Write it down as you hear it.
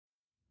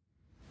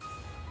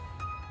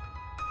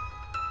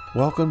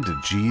Welcome to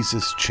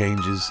Jesus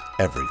Changes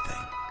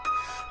Everything,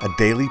 a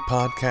daily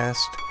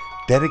podcast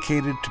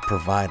dedicated to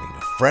providing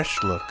a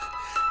fresh look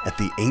at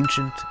the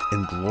ancient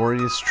and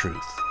glorious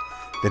truth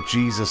that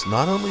Jesus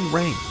not only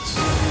reigns,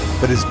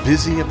 but is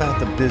busy about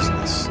the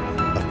business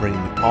of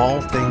bringing all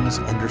things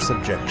under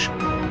subjection,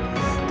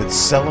 that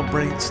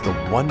celebrates the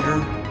wonder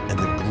and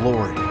the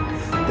glory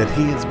that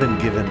he has been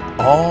given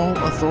all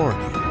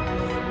authority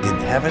in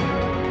heaven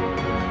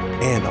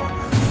and on earth.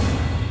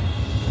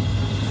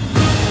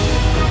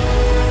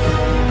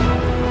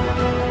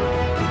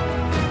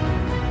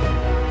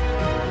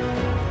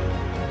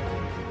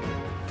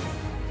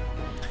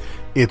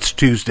 It's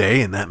Tuesday,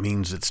 and that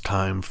means it's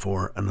time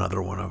for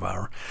another one of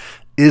our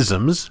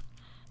isms.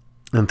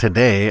 And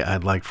today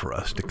I'd like for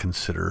us to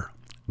consider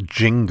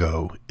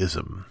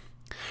Jingoism.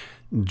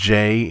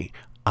 Jingo-ism,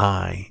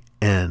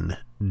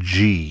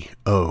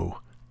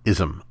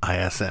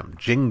 I-S-M,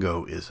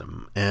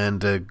 Jingoism.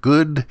 And a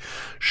good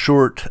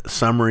short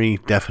summary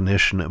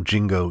definition of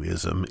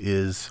Jingoism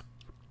is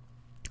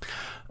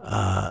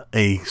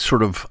a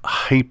sort of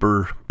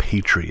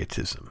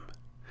hyper-patriotism.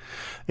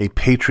 A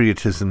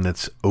patriotism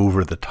that's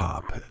over the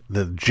top.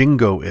 The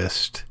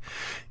jingoist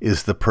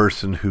is the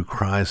person who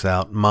cries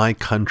out, "My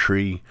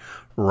country,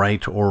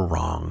 right or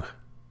wrong,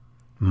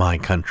 my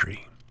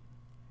country.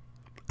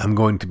 I'm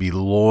going to be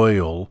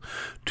loyal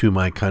to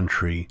my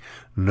country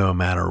no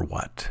matter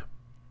what."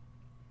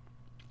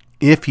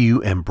 If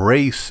you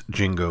embrace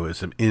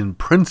jingoism in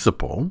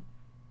principle,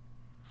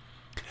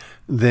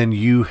 then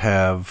you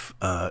have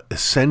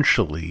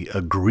essentially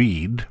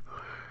agreed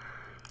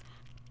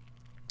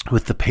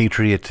with the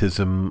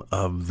patriotism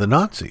of the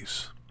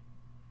Nazis.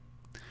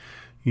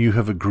 You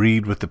have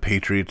agreed with the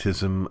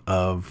patriotism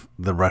of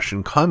the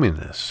Russian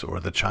communists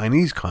or the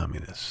Chinese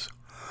communists.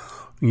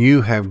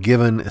 You have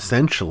given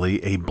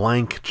essentially a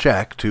blank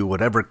check to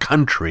whatever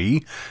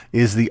country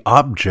is the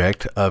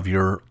object of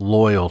your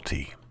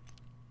loyalty.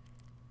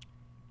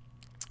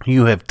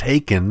 You have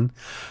taken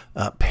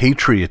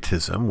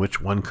patriotism,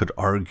 which one could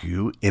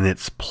argue in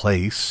its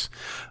place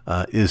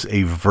is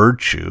a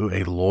virtue,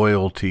 a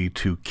loyalty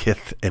to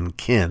kith and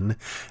kin,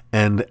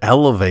 and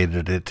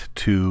elevated it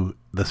to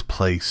this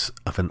place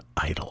of an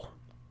idol.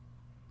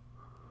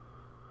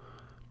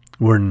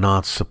 We're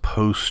not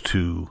supposed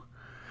to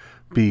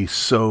be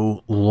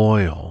so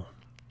loyal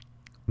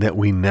that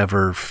we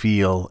never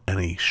feel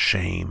any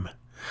shame.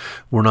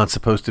 We're not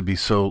supposed to be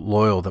so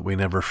loyal that we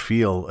never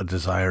feel a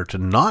desire to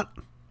not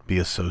be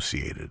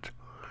associated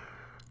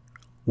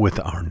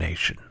with our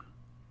nation.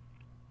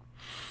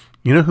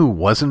 You know who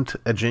wasn't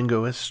a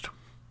jingoist?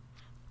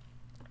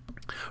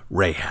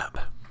 Rahab.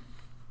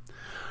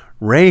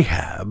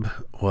 Rahab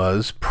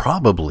was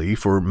probably,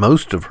 for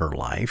most of her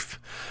life,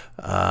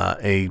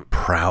 a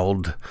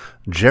proud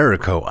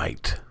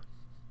Jerichoite.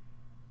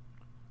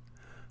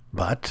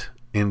 But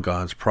in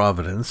God's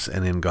providence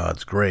and in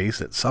God's grace,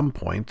 at some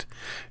point,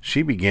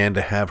 she began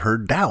to have her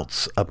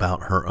doubts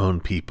about her own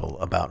people,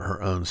 about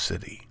her own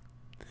city.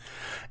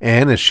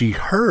 And as she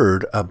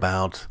heard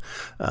about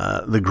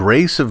the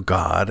grace of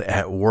God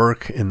at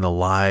work in the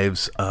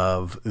lives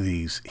of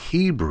these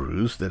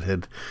Hebrews that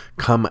had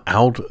come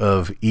out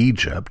of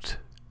Egypt,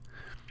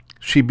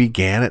 she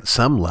began at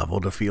some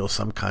level to feel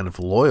some kind of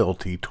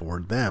loyalty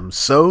toward them,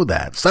 such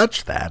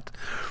that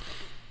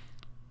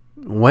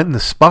when the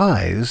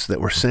spies that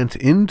were sent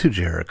into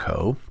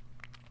Jericho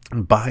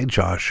by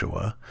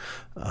Joshua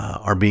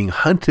are being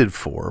hunted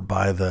for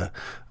by the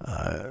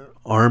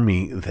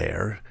army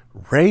there,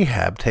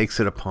 Rahab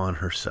takes it upon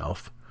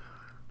herself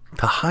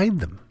to hide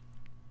them.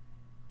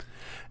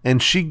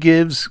 And she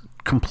gives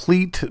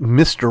complete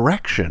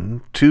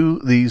misdirection to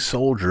these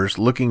soldiers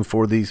looking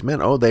for these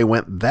men. Oh, they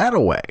went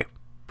that way,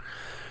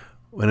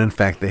 when in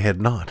fact they had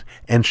not.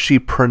 And she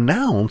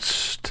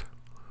pronounced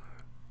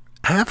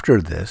after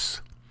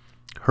this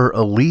her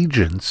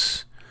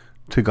allegiance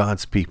to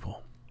God's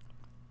people.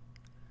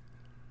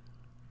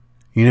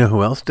 You know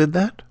who else did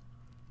that?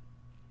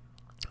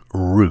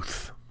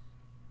 Ruth.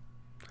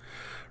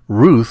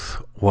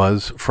 Ruth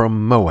was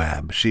from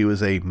Moab. She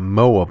was a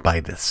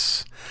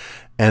Moabitess.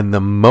 And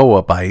the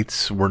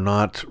Moabites were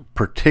not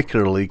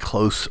particularly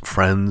close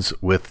friends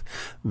with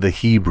the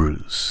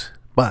Hebrews.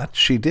 But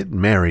she did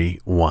marry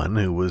one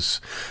who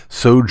was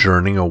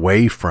sojourning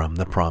away from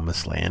the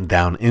Promised Land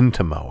down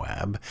into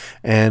Moab.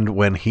 And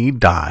when he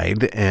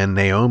died and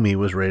Naomi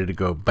was ready to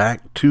go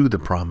back to the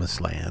Promised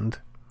Land,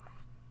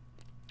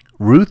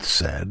 Ruth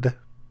said,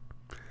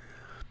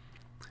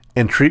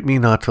 "Entreat me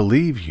not to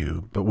leave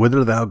you, but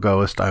whither thou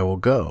goest I will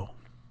go,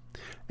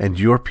 and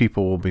your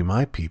people will be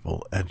my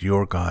people, and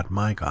your God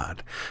my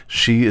God."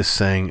 She is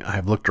saying,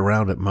 I've looked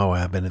around at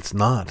Moab, and it's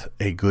not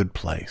a good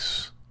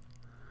place.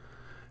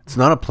 It's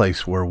not a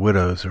place where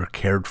widows are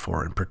cared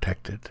for and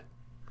protected.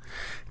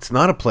 It's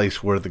not a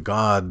place where the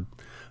God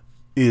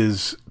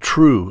is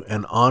true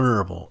and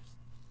honorable.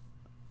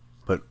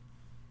 But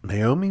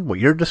Naomi, what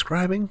you're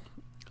describing,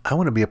 I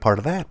want to be a part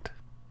of that.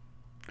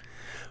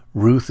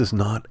 Ruth is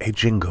not a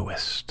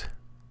jingoist.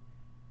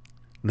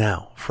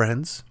 Now,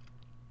 friends,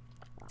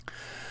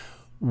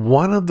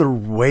 One of the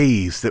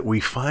ways that we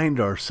find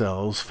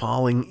ourselves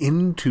falling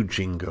into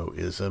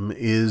jingoism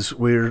is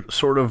we're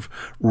sort of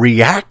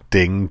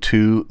reacting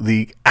to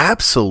the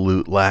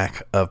absolute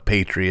lack of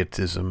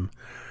patriotism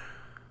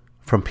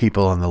from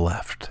people on the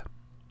left.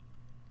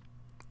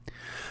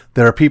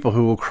 There are people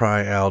who will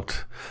cry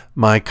out,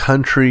 "My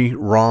country,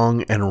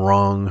 wrong and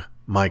wrong,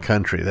 my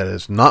country." That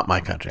is not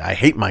my country. I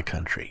hate my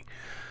country.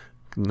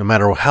 No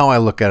matter how I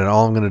look at it,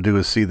 all I'm going to do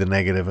is see the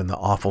negative and the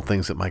awful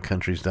things that my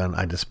country's done.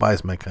 I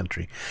despise my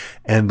country.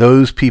 And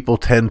those people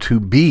tend to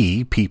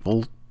be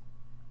people,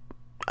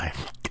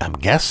 I'm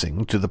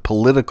guessing, to the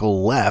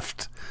political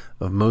left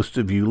of most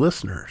of you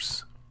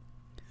listeners.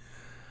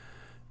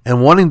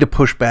 And wanting to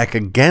push back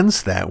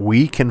against that,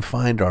 we can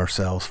find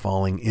ourselves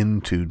falling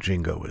into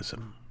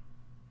jingoism.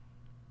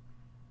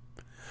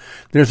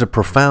 There's a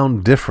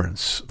profound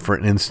difference, for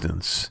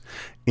instance,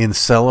 in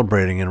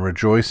celebrating and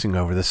rejoicing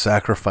over the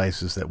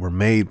sacrifices that were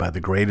made by the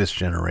greatest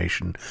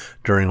generation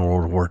during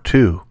World War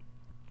II,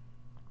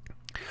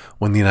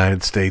 when the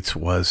United States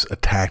was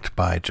attacked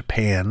by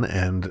Japan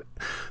and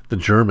the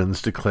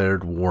Germans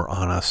declared war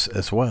on us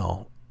as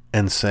well,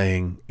 and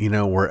saying, you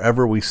know,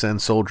 wherever we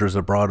send soldiers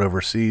abroad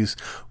overseas,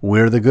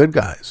 we're the good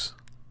guys.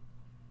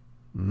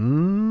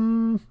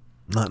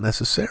 Not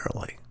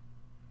necessarily.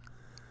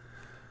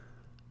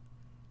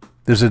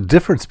 There's a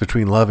difference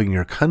between loving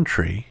your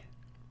country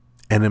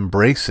and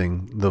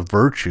embracing the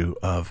virtue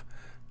of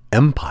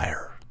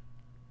empire.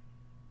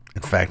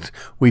 In fact,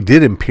 we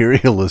did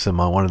imperialism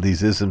on one of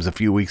these isms a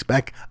few weeks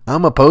back.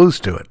 I'm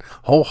opposed to it,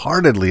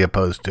 wholeheartedly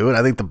opposed to it.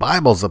 I think the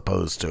Bible's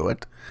opposed to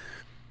it.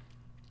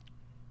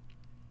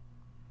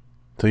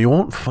 So you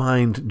won't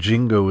find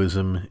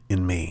jingoism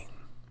in me.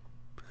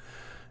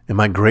 Am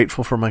I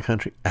grateful for my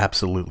country?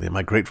 Absolutely. Am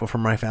I grateful for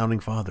my founding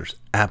fathers?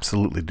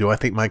 Absolutely. Do I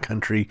think my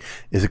country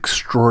is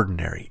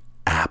extraordinary?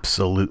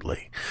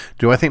 Absolutely.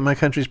 Do I think my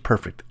country is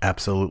perfect?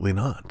 Absolutely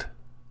not.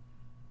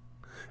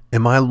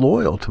 Am I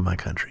loyal to my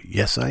country?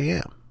 Yes, I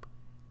am.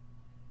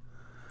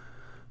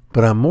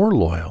 But I'm more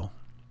loyal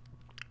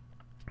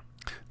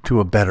to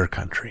a better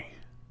country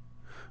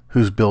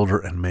whose builder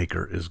and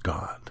maker is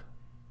God.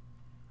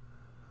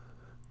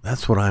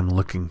 That's what I'm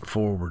looking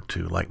forward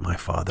to, like my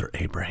father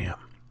Abraham.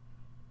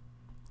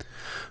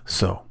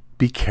 So,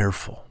 be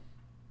careful.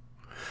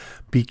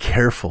 Be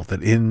careful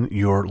that in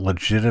your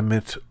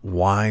legitimate,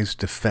 wise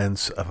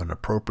defense of an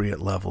appropriate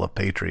level of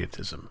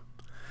patriotism,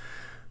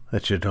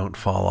 that you don't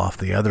fall off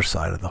the other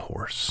side of the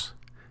horse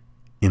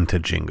into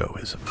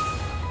jingoism.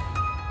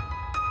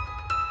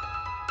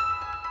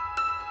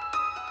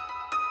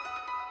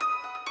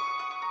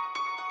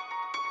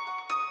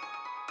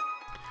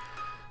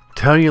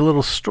 Tell you a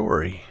little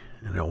story,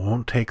 and it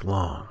won't take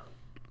long,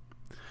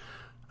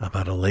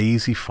 about a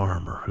lazy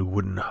farmer who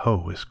wouldn't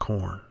hoe his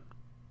corn.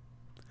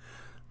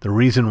 The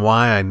reason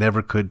why I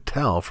never could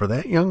tell, for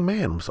that young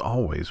man was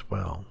always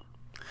well.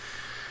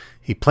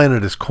 He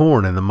planted his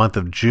corn in the month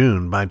of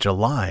June. By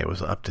July, it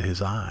was up to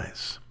his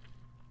eyes.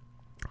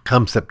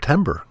 Come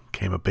September,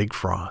 came a big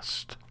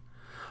frost.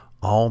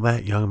 All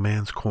that young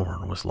man's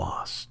corn was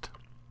lost.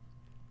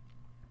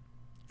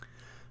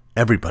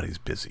 Everybody's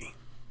busy.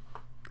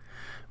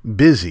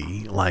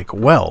 Busy, like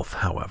wealth,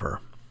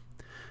 however,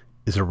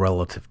 is a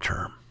relative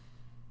term.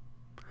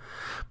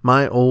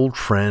 My old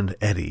friend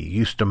Eddie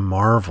used to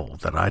marvel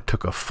that I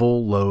took a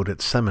full load at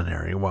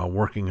seminary while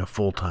working a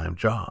full-time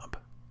job.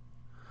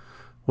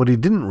 What he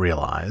didn't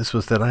realize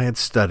was that I had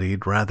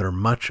studied rather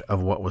much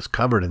of what was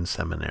covered in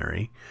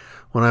seminary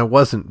when I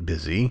wasn't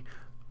busy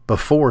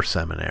before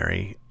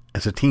seminary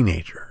as a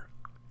teenager.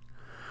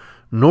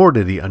 Nor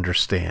did he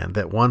understand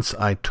that once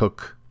I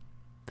took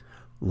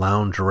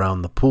Lounge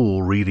Around the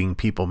Pool reading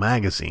People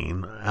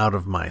magazine out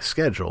of my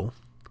schedule,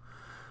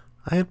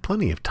 I had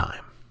plenty of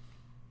time.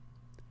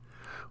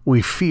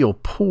 We feel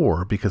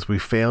poor because we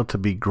fail to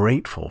be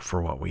grateful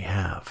for what we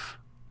have.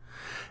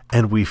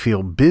 And we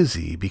feel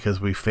busy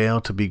because we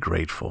fail to be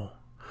grateful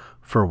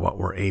for what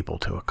we're able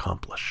to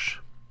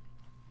accomplish.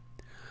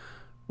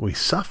 We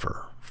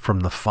suffer from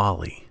the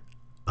folly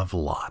of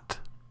Lot.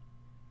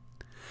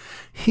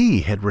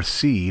 He had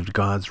received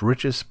God's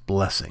richest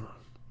blessing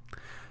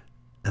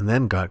and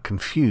then got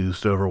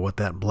confused over what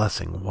that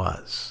blessing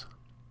was.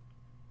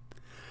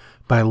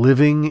 By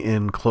living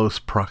in close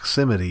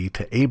proximity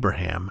to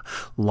Abraham,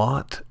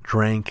 Lot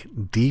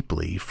drank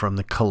deeply from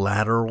the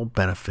collateral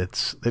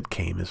benefits that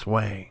came his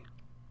way.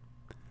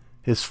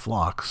 His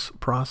flocks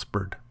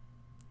prospered.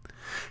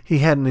 He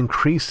had an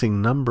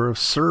increasing number of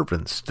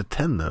servants to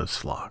tend those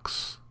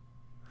flocks.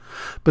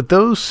 But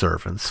those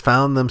servants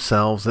found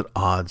themselves at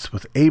odds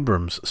with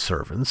Abram's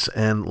servants,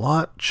 and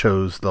Lot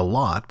chose the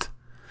lot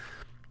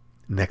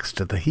next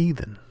to the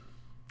heathen.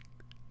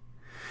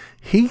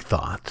 He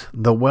thought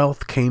the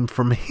wealth came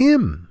from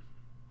him.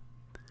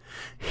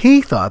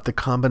 He thought the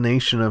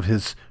combination of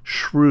his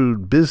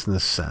shrewd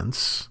business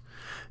sense,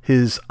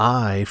 his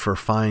eye for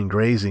fine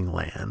grazing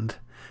land,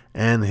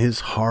 and his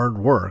hard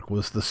work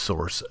was the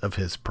source of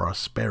his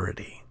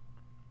prosperity.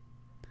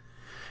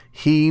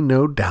 He,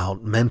 no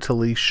doubt,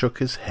 mentally shook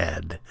his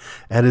head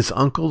at his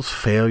uncle's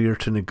failure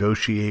to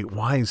negotiate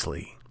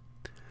wisely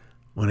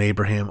when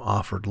Abraham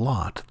offered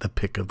Lot the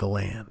pick of the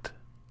land.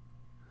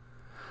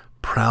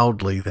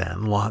 Proudly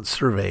then Lot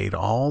surveyed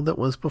all that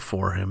was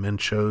before him and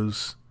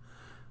chose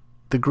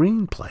the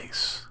green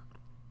place,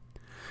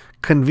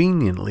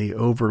 conveniently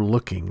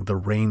overlooking the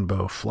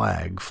rainbow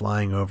flag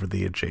flying over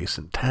the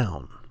adjacent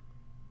town.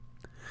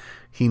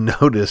 He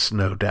noticed,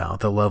 no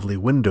doubt, the lovely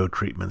window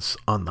treatments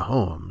on the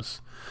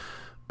homes,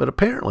 but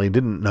apparently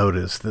didn't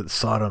notice that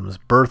Sodom's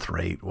birth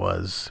rate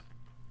was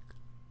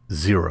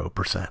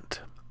 0%.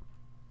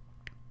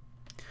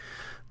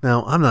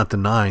 Now, I'm not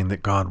denying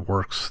that God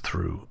works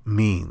through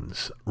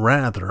means.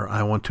 Rather,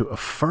 I want to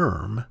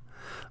affirm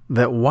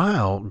that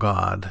while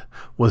God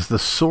was the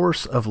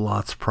source of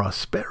Lot's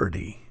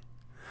prosperity,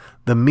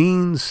 the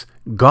means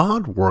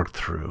God worked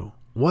through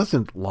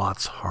wasn't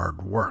Lot's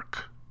hard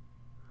work.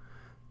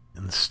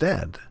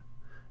 Instead,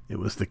 it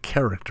was the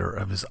character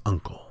of his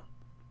uncle.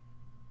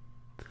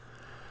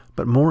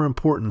 But more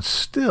important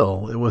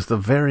still, it was the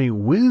very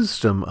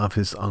wisdom of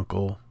his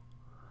uncle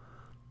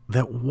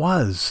that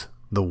was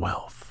the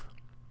wealth.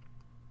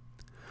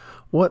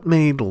 What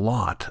made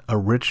Lot a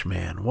rich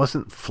man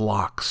wasn't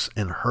flocks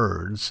and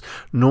herds,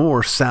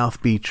 nor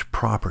South Beach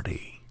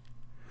property,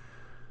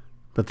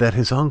 but that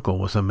his uncle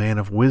was a man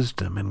of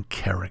wisdom and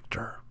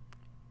character.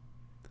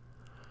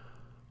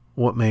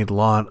 What made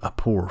Lot a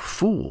poor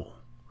fool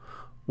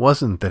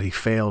wasn't that he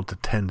failed to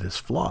tend his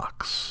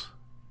flocks,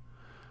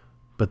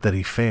 but that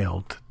he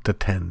failed to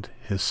tend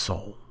his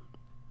soul.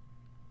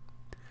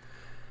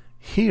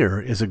 Here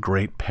is a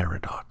great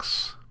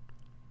paradox.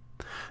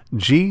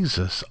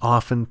 Jesus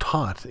often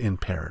taught in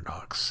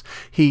paradox.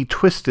 He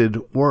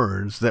twisted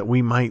words that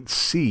we might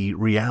see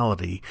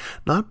reality,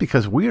 not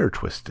because we are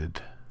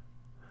twisted,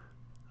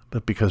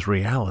 but because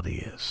reality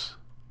is.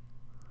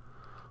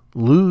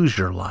 Lose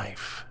your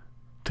life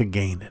to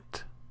gain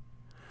it.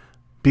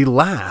 Be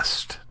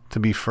last to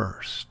be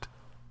first.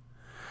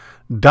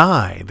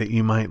 Die that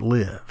you might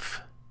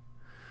live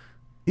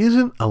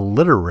isn't a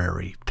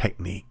literary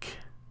technique,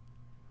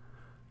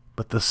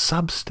 but the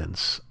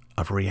substance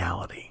of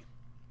reality.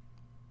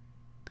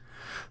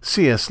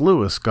 C.S.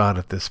 Lewis got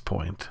at this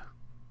point.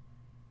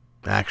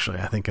 Actually,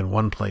 I think in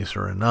one place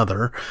or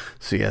another,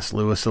 C.S.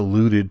 Lewis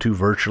alluded to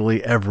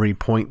virtually every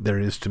point there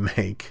is to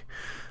make,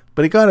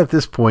 but he got at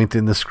this point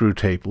in the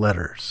Screwtape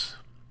Letters.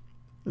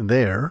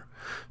 There,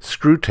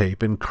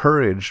 Screwtape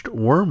encouraged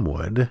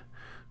Wormwood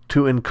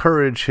to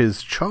encourage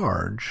his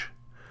charge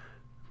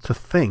to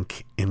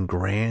think in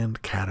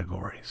grand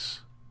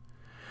categories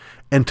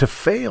and to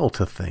fail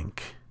to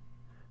think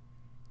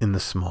in the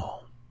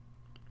small.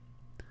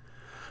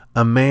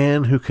 A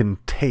man who can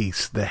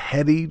taste the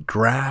heady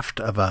draught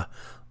of a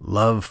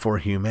love for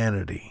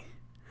humanity,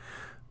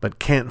 but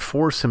can't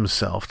force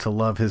himself to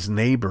love his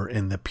neighbor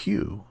in the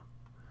pew,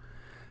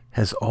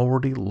 has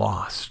already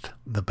lost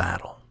the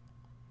battle.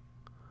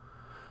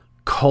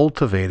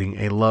 Cultivating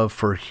a love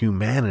for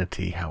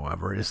humanity,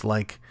 however, is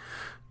like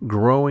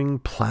growing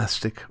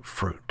plastic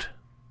fruit.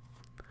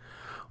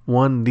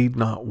 One need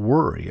not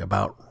worry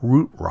about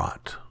root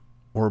rot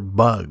or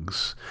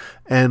bugs,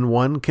 and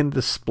one can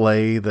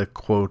display the,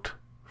 quote,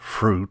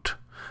 fruit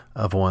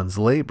of one's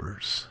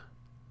labors.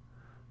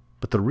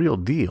 But the real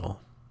deal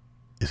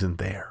isn't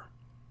there.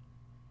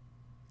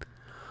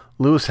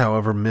 Lewis,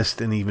 however, missed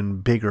an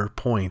even bigger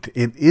point.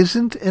 It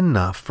isn't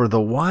enough for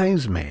the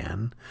wise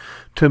man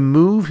to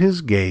move his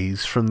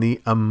gaze from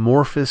the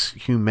amorphous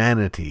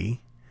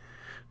humanity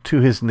to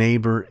his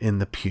neighbor in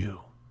the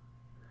pew.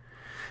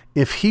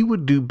 If he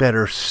would do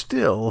better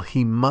still,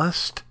 he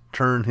must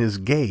turn his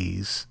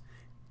gaze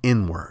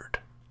inward.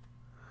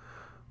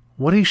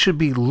 What he should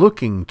be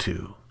looking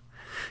to,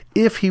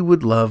 if he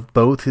would love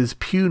both his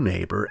pew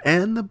neighbor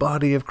and the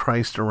body of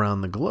Christ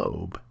around the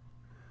globe,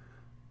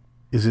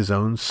 is his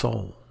own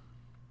soul.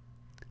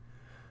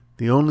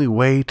 The only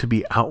way to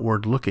be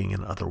outward looking,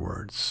 in other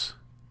words,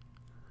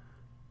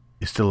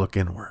 is to look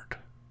inward.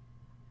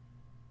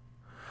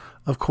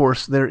 Of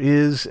course, there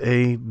is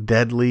a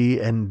deadly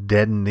and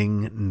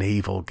deadening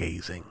navel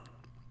gazing.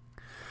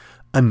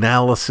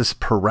 Analysis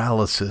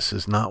paralysis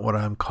is not what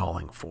I'm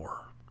calling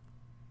for.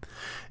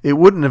 It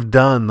wouldn't have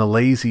done the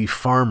lazy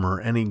farmer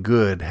any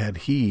good had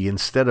he,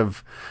 instead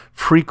of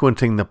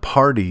frequenting the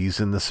parties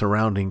in the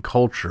surrounding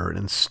culture,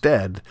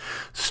 instead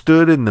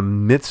stood in the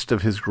midst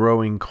of his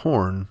growing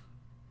corn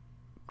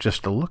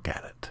just to look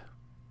at it.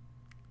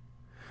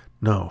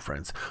 No,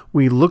 friends,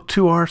 we look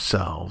to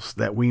ourselves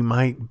that we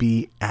might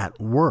be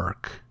at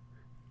work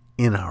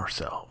in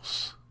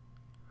ourselves.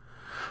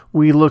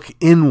 We look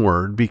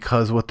inward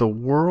because what the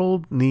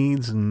world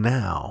needs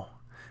now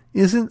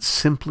isn't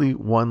simply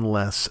one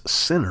less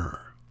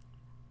sinner,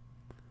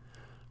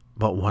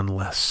 but one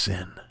less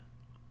sin.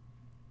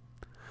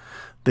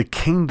 The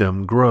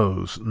kingdom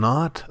grows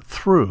not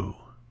through,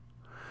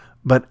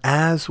 but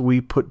as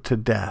we put to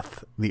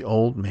death the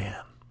old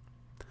man,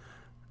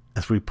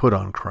 as we put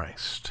on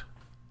Christ.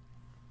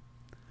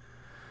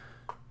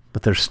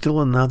 But there's still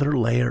another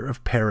layer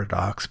of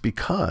paradox,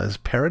 because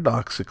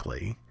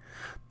paradoxically,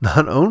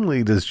 not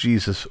only does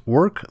Jesus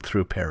work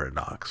through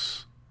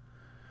paradox,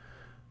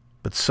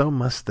 but so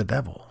must the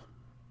devil.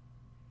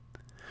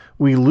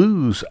 We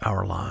lose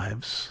our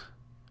lives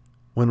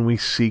when we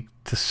seek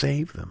to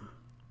save them.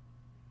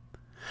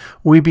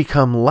 We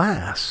become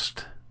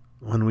last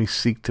when we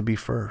seek to be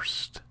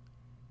first.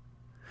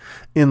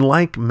 In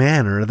like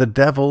manner, the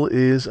devil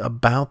is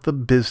about the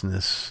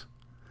business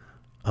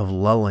of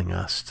lulling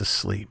us to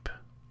sleep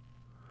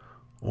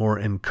or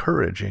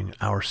encouraging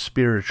our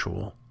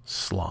spiritual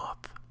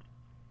sloth.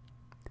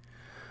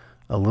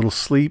 A little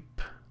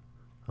sleep,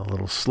 a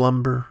little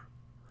slumber,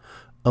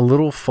 a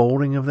little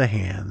folding of the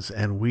hands,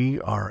 and we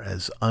are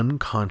as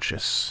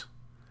unconscious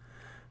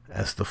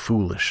as the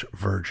foolish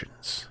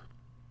virgins.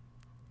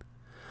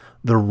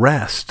 The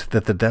rest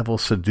that the devil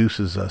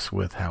seduces us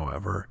with,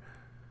 however,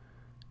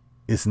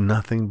 is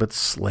nothing but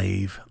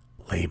slave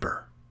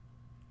labor.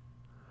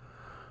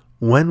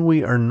 When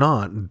we are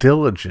not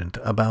diligent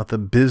about the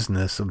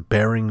business of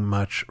bearing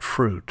much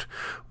fruit,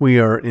 we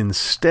are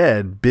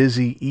instead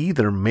busy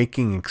either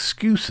making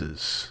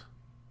excuses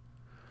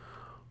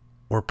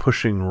or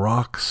pushing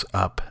rocks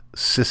up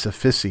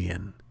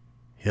Sisyphean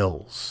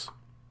hills.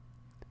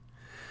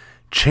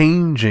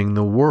 Changing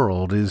the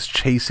world is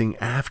chasing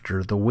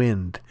after the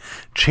wind.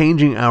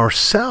 Changing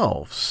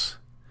ourselves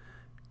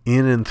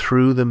in and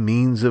through the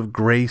means of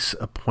grace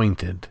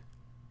appointed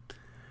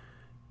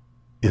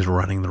is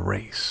running the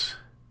race.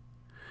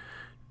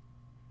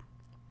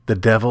 The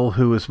devil,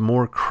 who is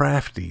more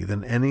crafty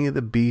than any of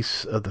the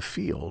beasts of the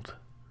field,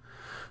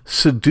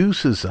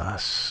 seduces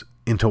us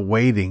into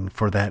waiting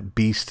for that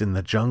beast in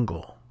the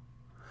jungle,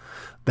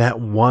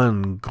 that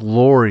one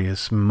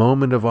glorious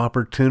moment of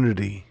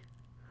opportunity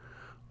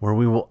where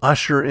we will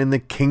usher in the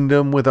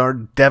kingdom with our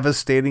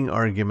devastating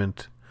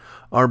argument,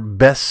 our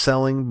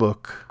best-selling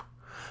book,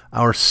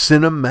 our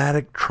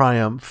cinematic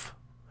triumph,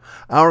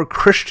 our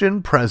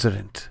Christian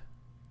president.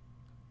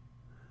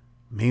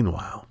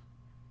 Meanwhile,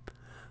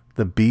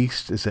 the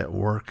beast is at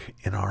work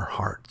in our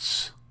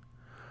hearts,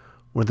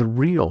 where the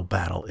real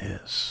battle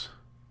is,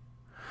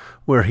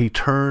 where he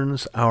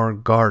turns our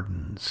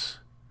gardens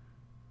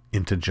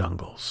into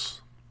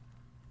jungles.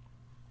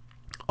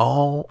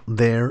 All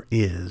there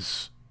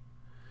is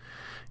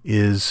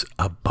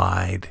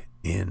abide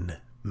in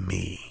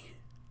me.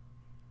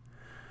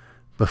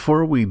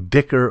 Before we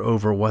dicker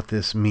over what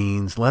this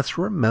means, let's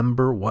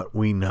remember what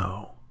we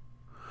know.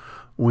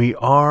 We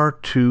are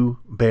to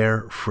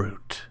bear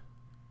fruit.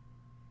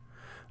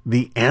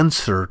 The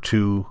answer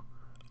to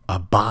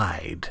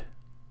abide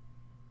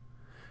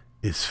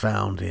is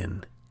found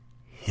in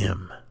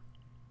Him.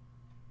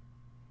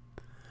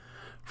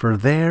 For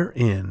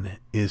therein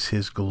is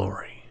His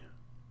glory.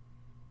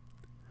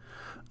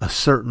 A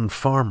certain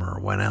farmer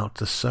went out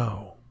to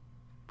sow,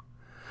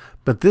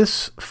 but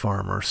this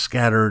farmer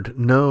scattered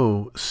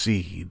no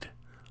seed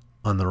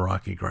on the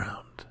rocky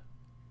ground.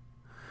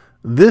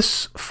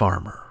 This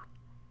farmer,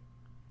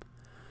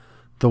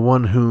 the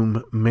one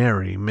whom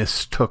Mary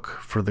mistook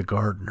for the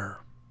gardener,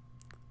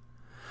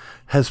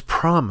 has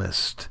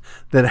promised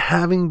that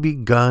having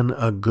begun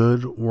a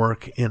good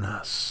work in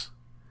us,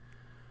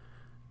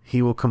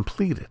 He will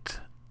complete it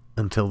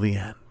until the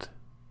end.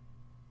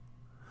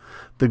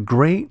 The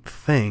great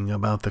thing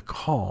about the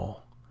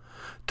call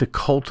to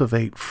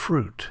cultivate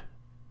fruit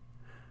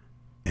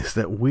is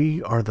that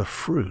we are the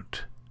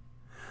fruit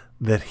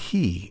that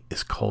He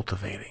is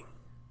cultivating.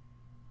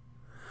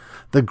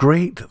 The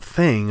great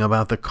thing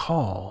about the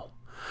call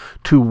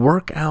to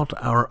work out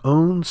our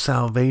own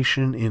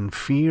salvation in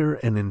fear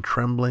and in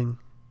trembling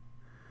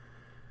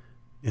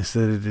is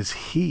that it is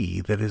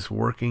He that is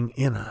working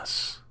in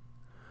us,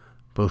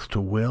 both to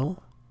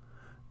will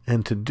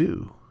and to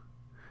do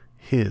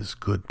His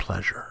good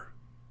pleasure.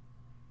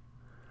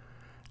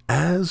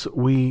 As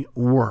we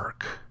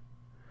work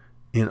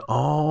in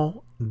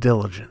all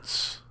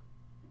diligence,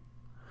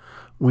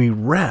 we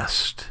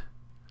rest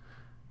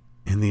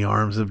in the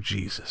arms of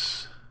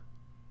Jesus.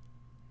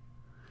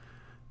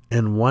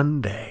 And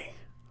one day,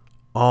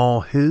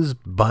 all His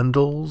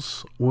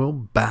bundles will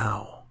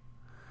bow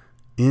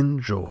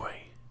in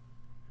joy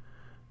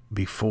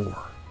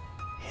before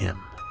Him.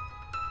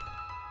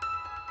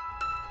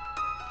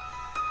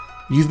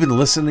 You've been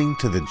listening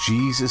to the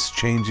Jesus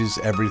Changes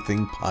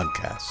Everything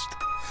podcast,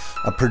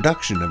 a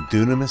production of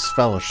Dunamis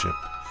Fellowship,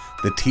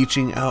 the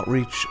teaching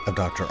outreach of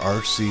Dr.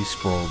 R.C.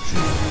 Sproul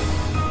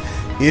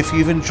Jr. If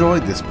you've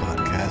enjoyed this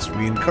podcast,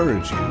 we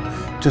encourage you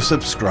to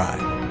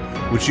subscribe,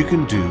 which you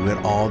can do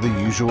at all the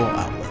usual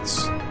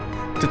outlets,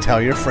 to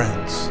tell your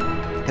friends,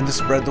 and to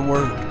spread the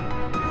word.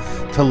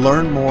 To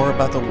learn more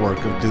about the work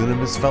of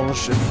Dunamis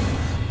Fellowship,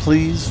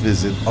 please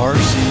visit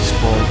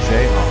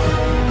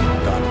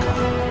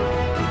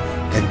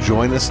rcsproulJR.com. And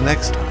join us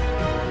next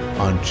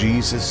time on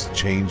Jesus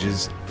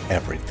Changes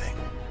Everything.